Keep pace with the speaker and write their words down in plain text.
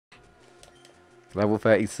Level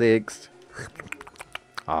 36.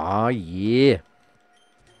 Ah, yeah.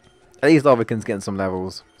 At least Ovikin's getting some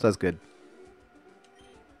levels, so that's good.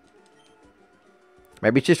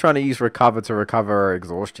 Maybe she's trying to use recover to recover her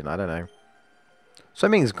exhaustion, I don't know.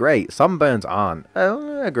 Swimming's great, sunburns aren't.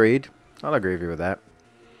 Oh, agreed. I'll agree with you with that.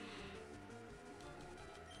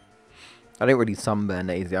 I don't really sunburn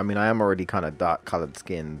easy. I mean, I am already kind of dark coloured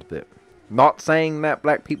skinned, but not saying that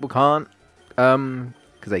black people can't, because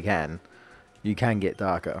they can. You can get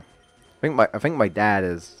darker. I think my dad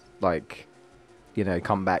is like, you know,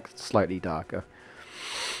 come back slightly darker.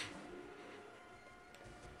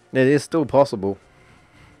 It is still possible.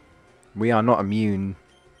 We are not immune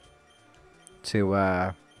to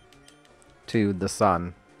the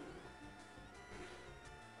sun.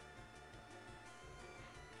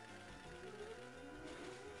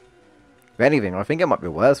 If anything, I think it might be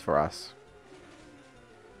worse for us.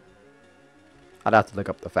 I'd have to look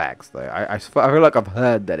up the facts though. I feel like I've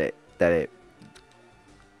heard that it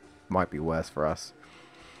might be worse for us.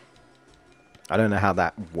 I don't know how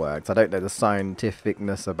that works. I don't know the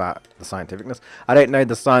scientificness about the scientificness. I don't know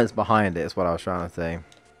the science behind it. Is what I was trying to say.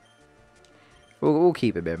 We'll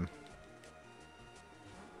keep it in.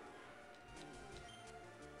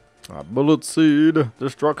 Bullet seed,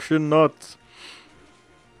 destruction nuts.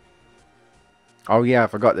 Oh yeah, I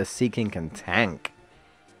forgot the Seeking can tank.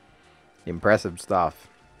 Impressive stuff.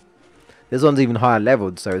 This one's even higher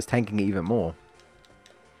leveled, so it's tanking even more.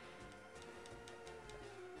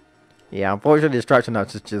 Yeah, unfortunately, destruction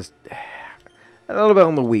nuts is just a little bit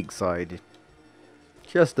on the weak side.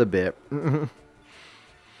 Just a bit.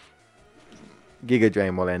 Giga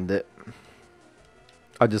Drain will end it.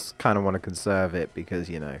 I just kind of want to conserve it because,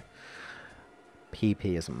 you know,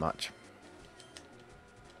 PP isn't much.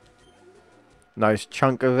 Nice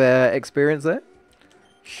chunk of experience there.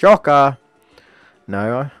 Shocker!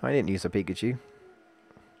 No, I didn't use a Pikachu.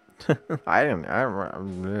 I didn't.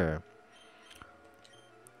 Yeah.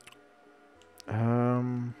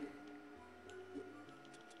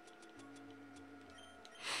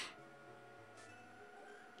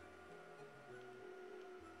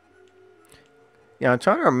 Yeah, I'm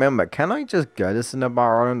trying to remember. Can I just go to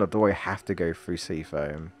Cinnabar Island, or do I have to go through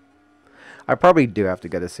Seafoam? I probably do have to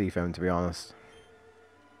go to Seafoam, to be honest.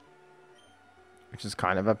 Which is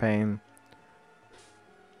kind of a pain.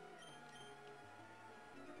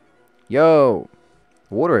 Yo!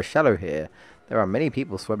 The water is shallow here. There are many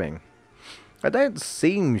people swimming. It don't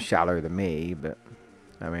seem shallow to me, but...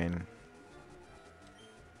 I mean...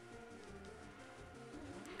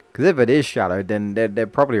 Because if it is shallow, then they're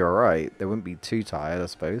probably alright. They wouldn't be too tired, I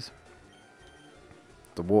suppose.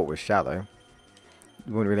 If the water was shallow.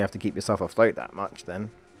 You wouldn't really have to keep yourself afloat that much,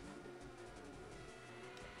 then.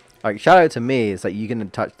 Like, shallow to me is like you can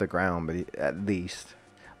touch the ground, but at least.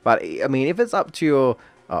 But, I mean, if it's up to your...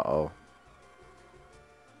 Uh-oh.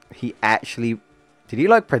 He actually... Did he,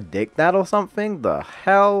 like, predict that or something? The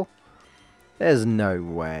hell? There's no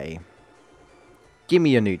way. Give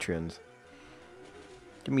me your nutrients.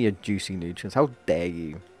 Give me your juicy nutrients. How dare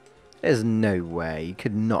you? There's no way. You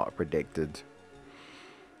could not have predicted.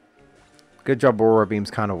 Good job, Aurora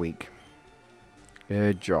Beam's kind of weak.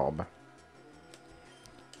 Good job.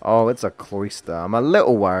 Oh, it's a Cloyster. I'm a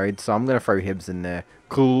little worried, so I'm going to throw Hibs in there.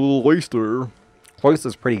 Cloyster.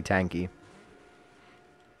 Cloyster's pretty tanky.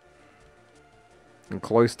 And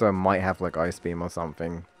Cloyster might have, like, Ice Beam or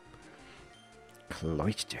something.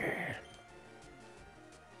 Cloyster.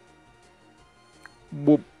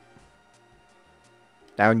 Whoop.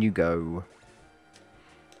 Down you go.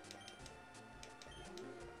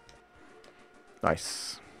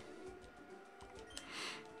 Nice.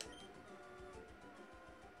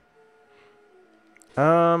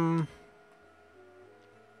 I'm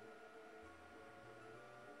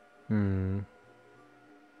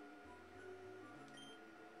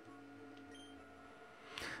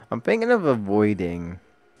thinking of avoiding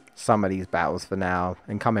some of these battles for now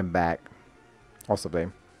and coming back. Possibly.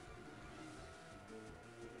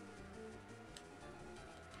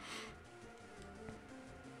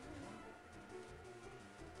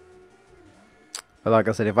 But like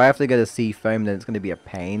I said, if I have to go to Seafoam, then it's going to be a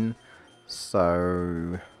pain.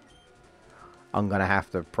 So I'm going to have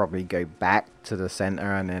to probably go back to the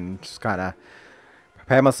center and then just kind of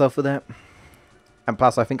prepare myself for that. And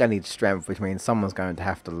plus, I think I need strength, which means someone's going to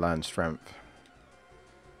have to learn strength.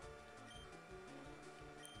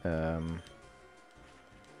 So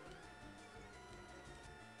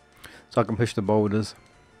I can push the boulders.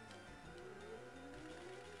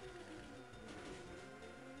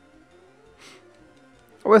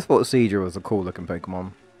 I always thought Seadra was a cool looking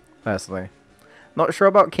Pokemon, personally. Not sure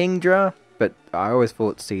about Kingdra, but I always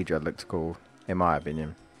thought Seadra looked cool in my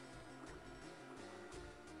opinion.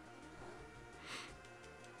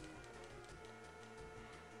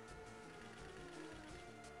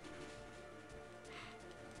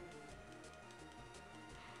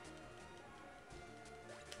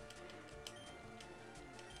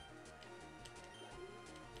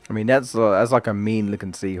 I mean, that's like a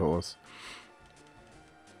mean-looking seahorse.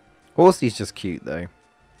 Horsey's just cute, though.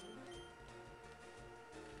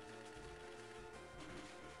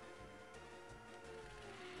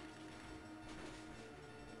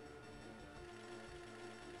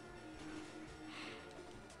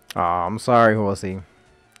 Aw, I'm sorry, Horsey.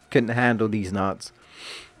 Couldn't handle these nuts.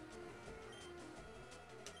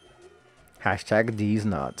 Hashtag these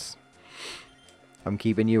nuts. I'm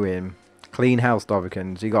keeping you in. Clean house,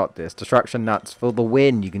 Dovikins. You got this. Destruction nuts for the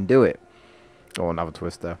win. You can do it. Oh, another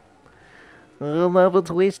twister. Another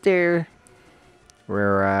twister.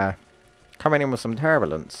 We're coming in with some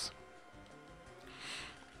turbulence.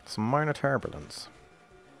 Some minor turbulence.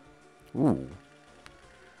 Ooh.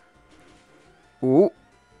 Ooh.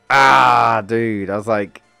 Ah, dude. I was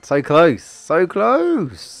like, so close. So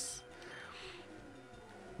close.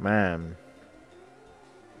 Man.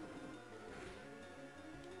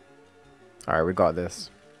 Alright, we got this.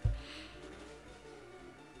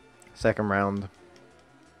 Second round.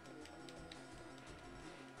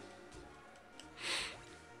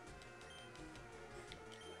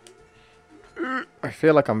 I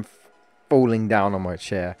feel like I'm falling down on my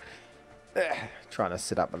chair. Trying to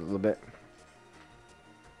sit up a little bit.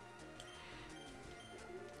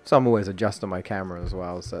 So I'm always adjusting my camera as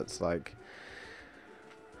well, so it's like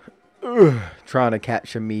trying to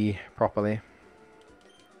capture me properly.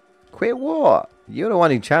 Quit what? You're the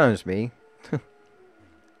one who challenged me.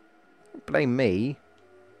 Blame me.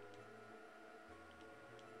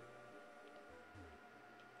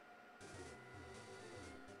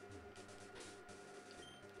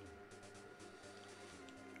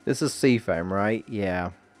 This is Seafoam, right?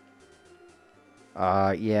 Yeah.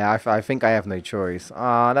 Yeah, I think I have no choice.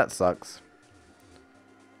 That sucks.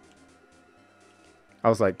 I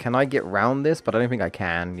was like, can I get round this? But I don't think I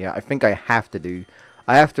can. Yeah, I think I have to do.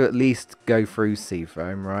 I have to at least go through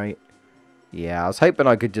Seafoam, right? Yeah, I was hoping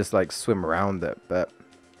I could just, like, swim around it, but...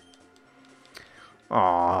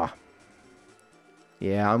 Aw.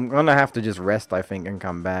 Yeah, I'm gonna have to just rest, I think, and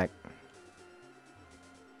come back.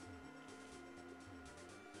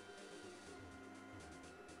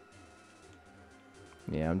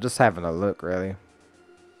 Yeah, I'm just having a look, really.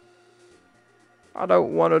 I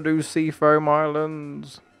don't want to do Seafoam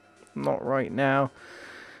Islands. Not right now.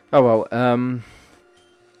 Oh, well,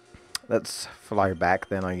 let's fly back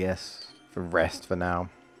then, I guess. For rest for now.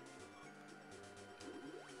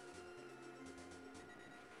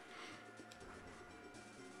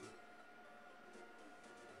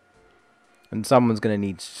 And someone's going to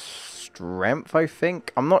need strength, I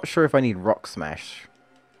think. I'm not sure if I need Rock Smash.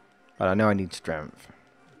 But I know I need strength.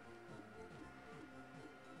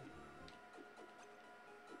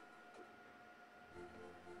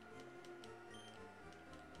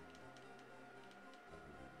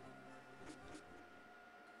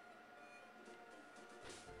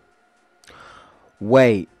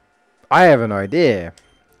 Wait, I have an idea.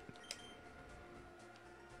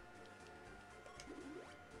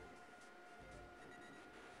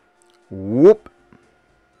 Whoop.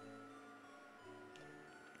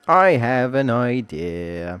 I have an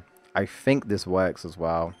idea. I think this works as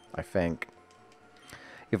well. I think.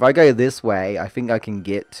 If I go this way, I think I can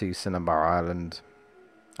get to Cinnabar Island.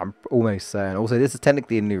 I'm almost certain. Also, this is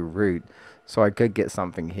technically a new route, so I could get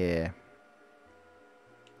something here.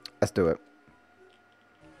 Let's do it.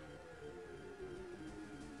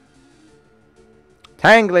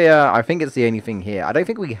 Tanglia! I think it's the only thing here. I don't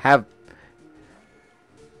think we have...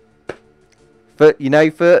 But, you know,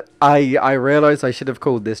 I realized I should have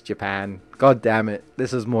called this Japan. God damn it.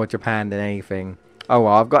 This is more Japan than anything. Oh,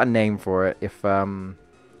 well, I've got a name for it if I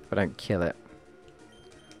don't kill it.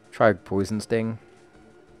 Try Poison Sting.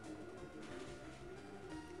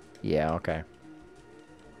 Yeah, okay.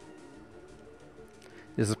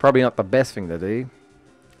 This is probably not the best thing to do.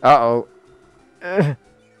 Uh-oh.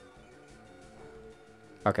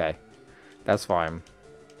 Okay. That's fine.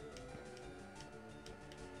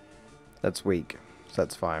 That's weak. So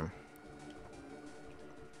that's fine.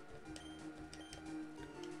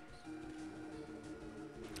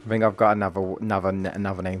 I think I've got another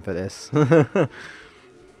name for this.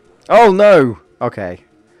 Oh no! Okay.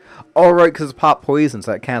 Oh right, because it's part poison,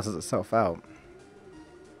 so it cancels itself out.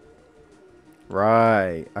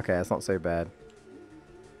 Right. Okay, that's not so bad.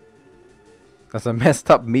 That's a messed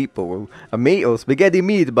up meatball. A meat or spaghetti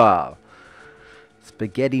meatball.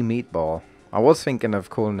 Spaghetti meatball. I was thinking of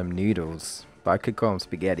calling them noodles, but I could call them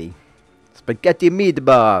spaghetti. Spaghetti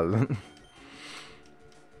meatball.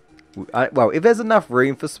 Well, if there's enough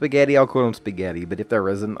room for spaghetti, I'll call them spaghetti. But if there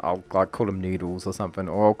isn't, I'll call them noodles or something.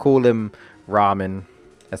 Or I'll call them ramen.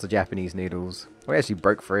 That's the Japanese noodles. Oh, he actually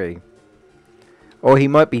broke free. Or he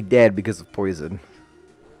might be dead because of poison.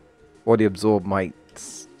 Or the absorb might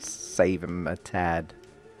save him a tad.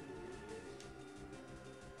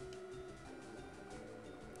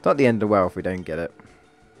 It's not the end of the world if we don't get it.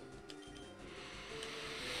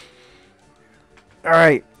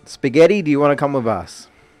 Alright, spaghetti, do you want to come with us?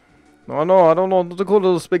 Oh no, I don't know what to call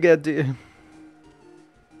little spaghetti.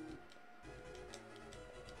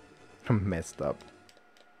 I'm messed up.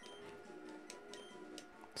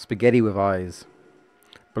 Spaghetti with eyes.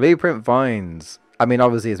 Blueprint vines. I mean,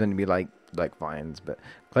 obviously it's meant to be like vines, but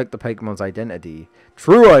collect the Pokemon's identity.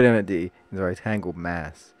 True identity is a tangled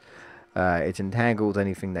mass. It entangles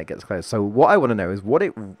anything that gets close. So what I want to know is what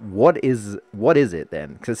is it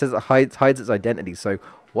then? Because it says it hides its identity. So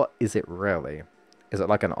what is it really? Is it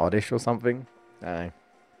like an oddish or something?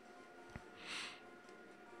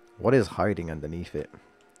 What is hiding underneath it?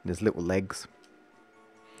 There's little legs.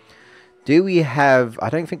 Do we have... I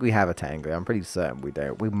don't think we have a Tangler. I'm pretty certain we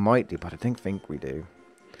don't. We might do, but I don't think we do.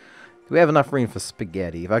 Do we have enough room for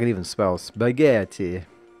spaghetti? If I can even spell spaghetti.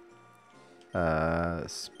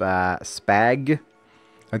 Spag.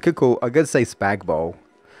 I could say spag bowl.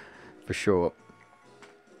 For sure.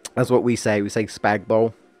 That's what we say. We say spag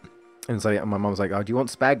bowl. And so my mom's like, oh, do you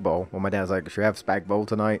want spag bowl? Well, my dad's like, should we have spag bowl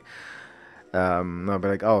tonight? And I'll be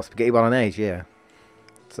like, oh, spaghetti bolognese, yeah.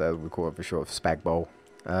 So we call it for short spag bowl.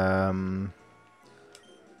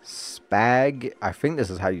 Spag. I think this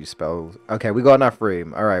is how you spell. Okay, we got enough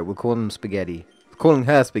room. All right, we're calling them spaghetti. We're calling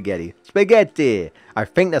her spaghetti. Spaghetti. I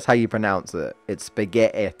think that's how you pronounce it. It's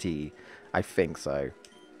spaghetti. I think so.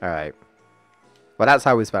 All right. Well, that's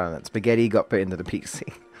how we're spelling it. Spaghetti got put into the PC.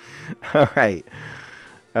 All right.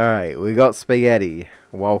 All right. We got spaghetti.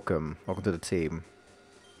 Welcome. Welcome to the team.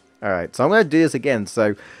 All right. So I'm gonna do this again.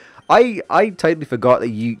 So I totally forgot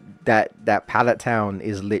that that Pallet Town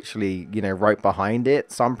is literally, you know, right behind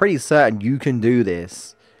it. So I'm pretty certain you can do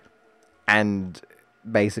this and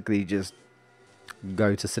basically just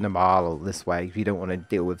go to Cinnamon this way if you don't want to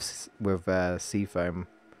deal with Seafoam.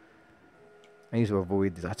 I need to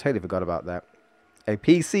avoid this. I totally forgot about that. A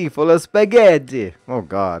PC full of spaghetti. Oh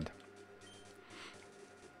god.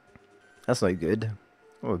 That's not good.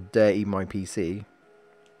 Oh, dirty my PC.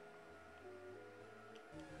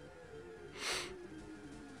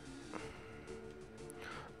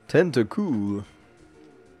 Tentacool.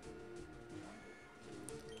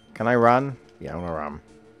 Can I run? Yeah, I'm gonna run.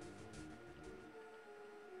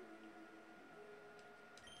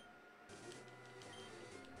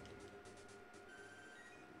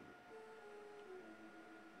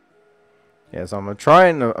 Yeah, so I'm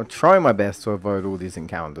trying my best to avoid all these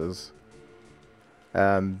encounters.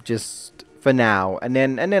 Just for now, and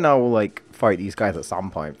then I will like fight these guys at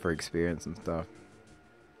some point for experience and stuff.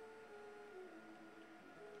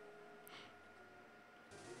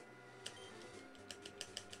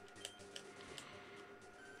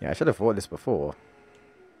 Yeah, I should have fought this before.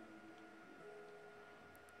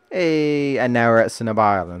 Hey, and now we're at Cinnamon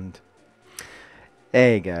Island.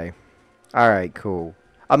 There you go. Alright, cool.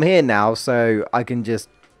 I'm here now, so I can just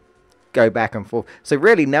go back and forth. So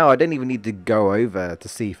really now I don't even need to go over to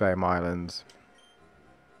Seafoam Islands.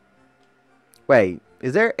 Wait,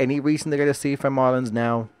 is there any reason to go to Seafoam Islands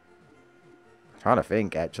now? I'm trying to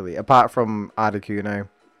think, actually. Apart from Articuno.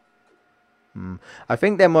 I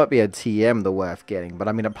think there might be a TM that's worth getting, but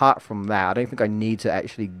I mean, apart from that, I don't think I need to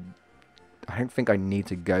actually... I don't think I need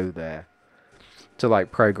to go there to,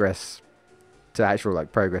 like, progress... to actual,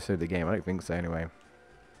 like, progress through the game. I don't think so, anyway.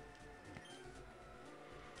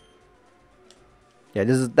 Yeah,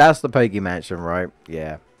 that's the Poke Mansion, right?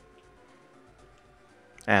 Yeah.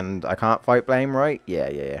 And I can't fight Blame, right?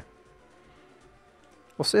 Yeah.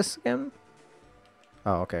 What's this again?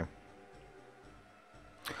 Oh, okay.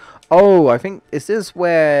 Oh, I think, is this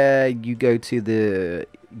where you go to the...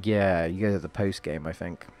 Yeah, you go to the post game, I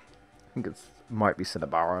think. I think it might be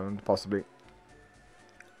Cinnabar Island, possibly.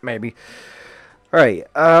 Maybe. Alright,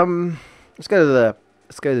 let's go to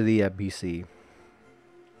the BC.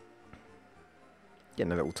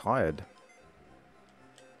 Getting a little tired.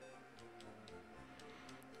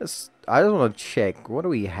 I just want to check. What do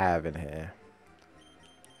we have in here?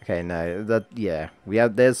 Okay, no, yeah.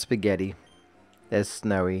 There's spaghetti. There's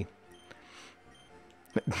Snowy.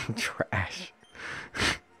 Trash.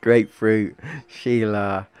 Grapefruit.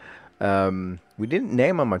 Sheila. We didn't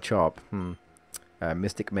name on my chop.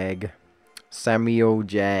 Mystic Meg. Samuel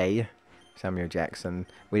J. Samuel Jackson.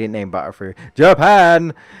 We didn't name Butterfree.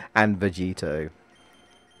 Japan! And Vegito.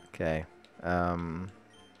 Okay.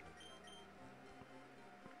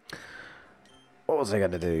 What was I going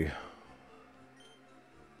to do?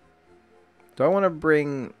 Do I want to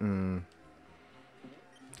bring...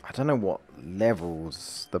 I don't know what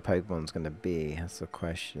levels the Pokemon's going to be. That's the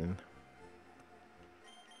question.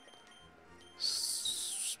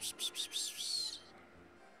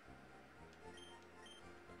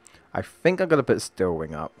 I think I'm going to put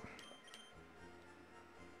Stillwing up.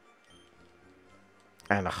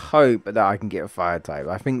 And hope that I can get a fire type.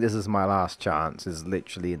 I think this is my last chance. Is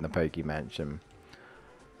literally in the Pokemansion.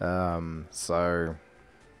 So...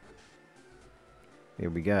 here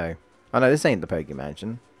we go. Oh no, this ain't the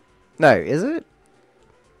Pokemansion. No, is it?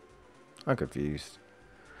 I'm confused.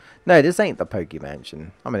 No, this ain't the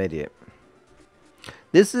Pokemansion. I'm an idiot.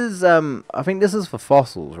 This is, I think this is for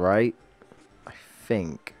fossils, right? I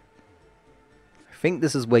think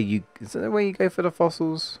this is where you... is that where you go for the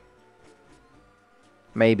fossils?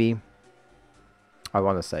 Maybe. I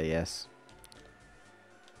want to say yes.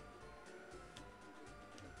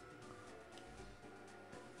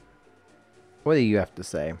 What do you have to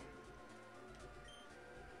say?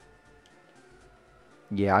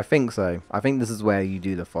 Yeah, I think so. I think this is where you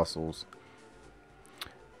do the fossils.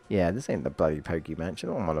 Yeah, this ain't the bloody Pokemansion.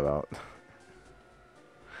 What am I on about?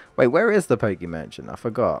 Wait, where is the Pokemansion? I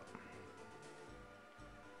forgot.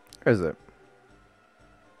 Where is it?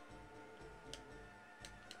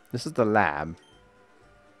 This is the lab.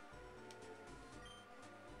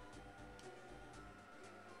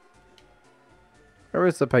 Where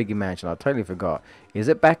is the Pokemansion? I totally forgot. Is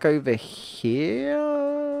it back over here?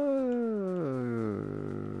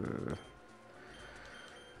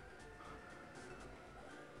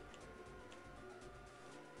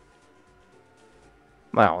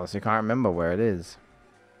 I honestly can't remember where it is.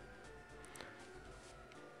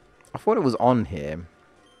 I thought it was on here.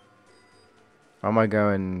 Or am I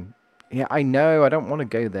going... yeah, I know. I don't want to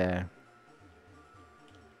go there.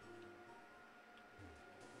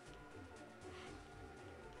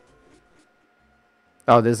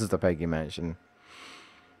 Oh, this is the Pokemansion.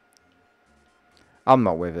 I'm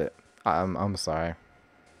not with it. I'm sorry.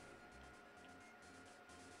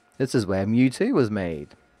 This is where Mewtwo was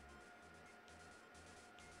made.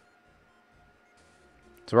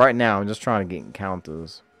 So right now, I'm just trying to get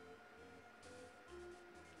encounters.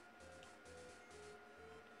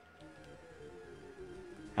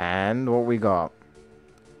 And what we got?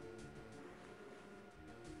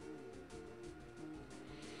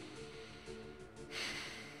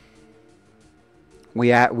 We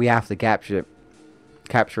have to capture it.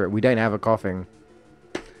 Capture it. We don't have a coughing.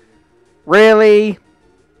 Really?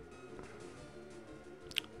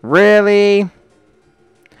 Really?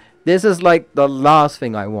 This is like the last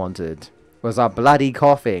thing I wanted. Was a bloody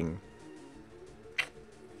coughing.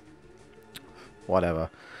 Whatever.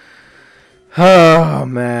 Oh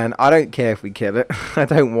man, I don't care if we kill it. I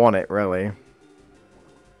don't want it really.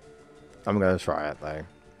 I'm gonna try it though.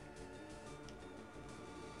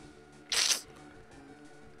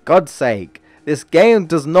 God's sake, this game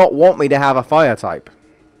does not want me to have a fire type.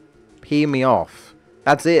 Pee me off.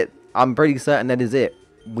 That's it. I'm pretty certain that is it.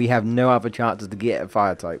 We have no other chances to get a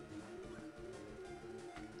fire type.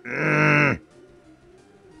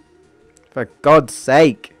 For God's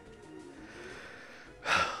sake.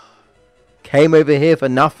 Came over here for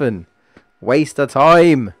nothing. Waste of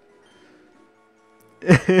time.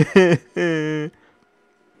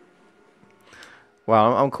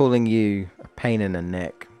 Well, I'm calling you a pain in the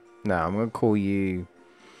neck. No, I'm going to call you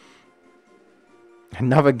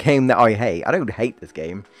another game that I hate. I don't hate this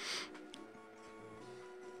game.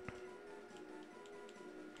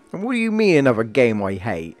 And what do you mean another game I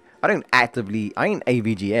hate? I ain't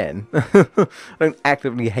AVGN. I don't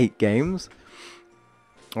actively hate games.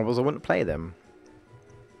 Otherwise I wouldn't play them.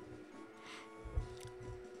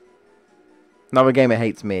 Another game that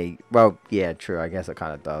hates me. Well, yeah, true. I guess it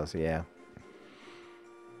kind of does, yeah.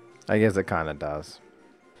 I guess it kind of does.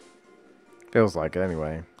 Feels like it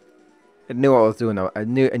anyway. It knew what I was doing. I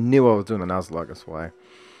knew I was doing a Nuzlocke, that's why.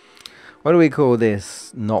 What do we call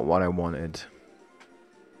this? Not what I wanted.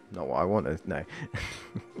 Not what I wanted, no.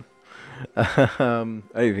 I don't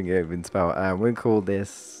think it even spelled. We'll call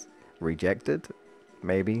this rejected,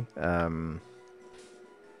 maybe.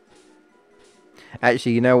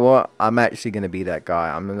 Actually, you know what? I'm actually going to be that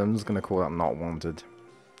guy. I'm just going to call it not wanted.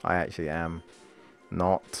 I actually am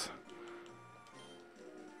not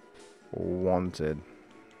wanted.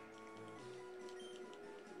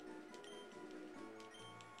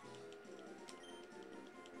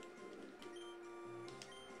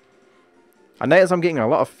 I notice I'm getting a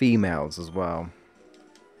lot of females as well.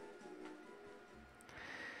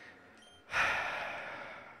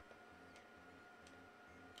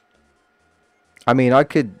 I mean, I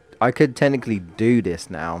could technically do this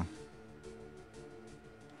now.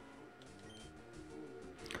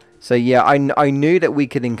 So yeah, I knew that we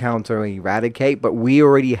could encounter Eradicate, but we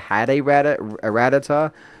already had a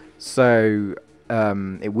Rattata, so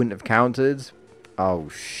it wouldn't have counted. Oh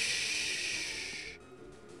shh.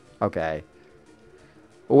 Okay.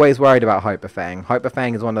 Always worried about Hyperfang.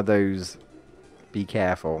 Hyperfang is one of those. Be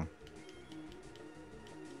careful.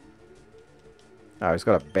 Oh, he's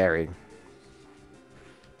got a berry.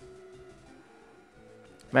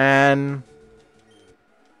 Man,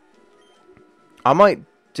 I might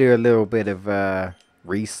do a little bit of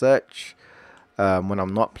research when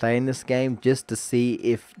I'm not playing this game, just to see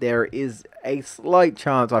if there is a slight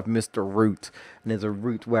chance I've missed a route, and there's a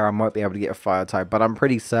route where I might be able to get a fire type, but I'm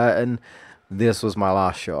pretty certain this was my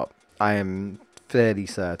last shot. I am fairly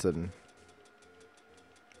certain.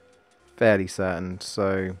 Fairly certain,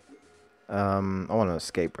 so I want to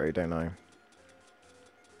escape road, don't I?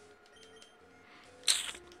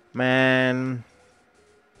 Man.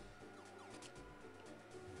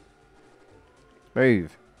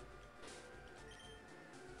 Move.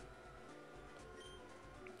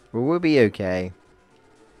 Well, we'll be okay.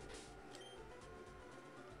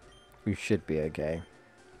 We should be okay.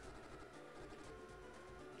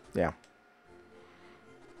 Yeah.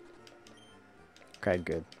 Okay,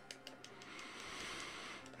 good.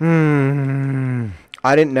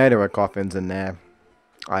 I didn't know there were coffins in there.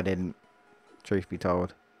 I didn't. Truth be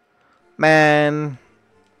told. Man.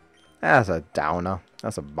 That's a downer.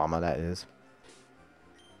 That's a bummer, that is.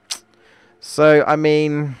 So, I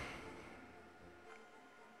mean,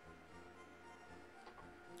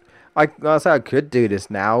 I say I could do this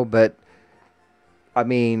now, but I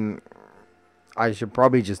mean, I should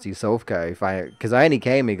probably just do self-co because I only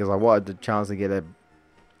came here because I wanted the chance to get a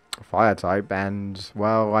fire type, and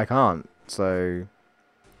well, I can't. So,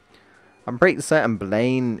 I'm pretty certain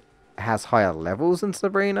Blaine has higher levels than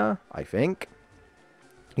Sabrina. I think.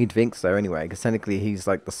 You'd think so anyway, because technically he's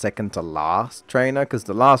like the second to last trainer, because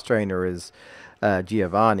the last trainer is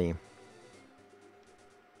Giovanni.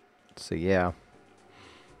 So yeah.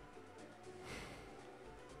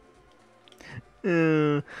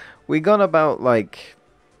 We got about like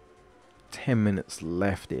 10 minutes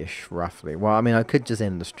left-ish, roughly. Well, I mean, I could just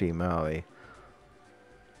end the stream early.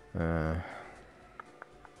 You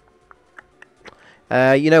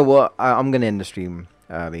know what? I'm going to end the stream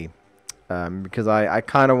early. Because I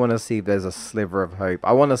kind of want to see if there's a sliver of hope.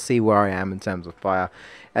 I want to see where I am in terms of fire.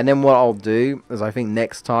 And then what I'll do is I think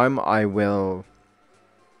next time I will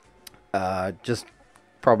just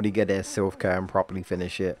probably get a Silphco and properly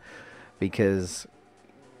finish it. Because,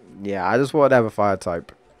 yeah, I just want to have a fire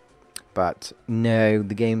type. But, no,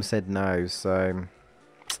 the game said no, so...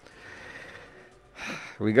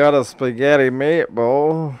 We got a spaghetti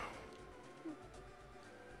meatball.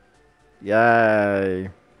 Yay.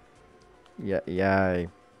 Yeah, yay.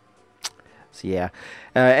 So yeah.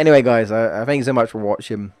 Anyway, guys, thank you so much for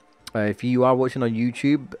watching. If you are watching on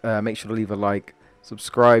YouTube, make sure to leave a like,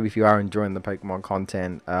 subscribe if you are enjoying the Pokemon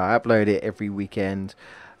content. I upload it every weekend.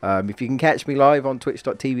 If you can catch me live on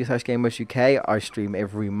twitch.tv/GamebustersUK, I stream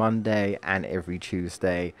every Monday and every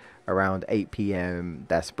Tuesday around 8 PM.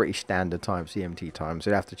 That's British Standard Time, CMT time. So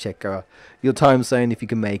you have to check your time zone if you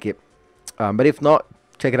can make it. But if not,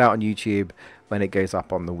 check it out on YouTube when it goes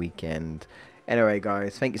up on the weekend. Anyway,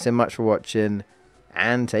 guys, thank you so much for watching,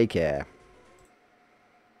 and take care.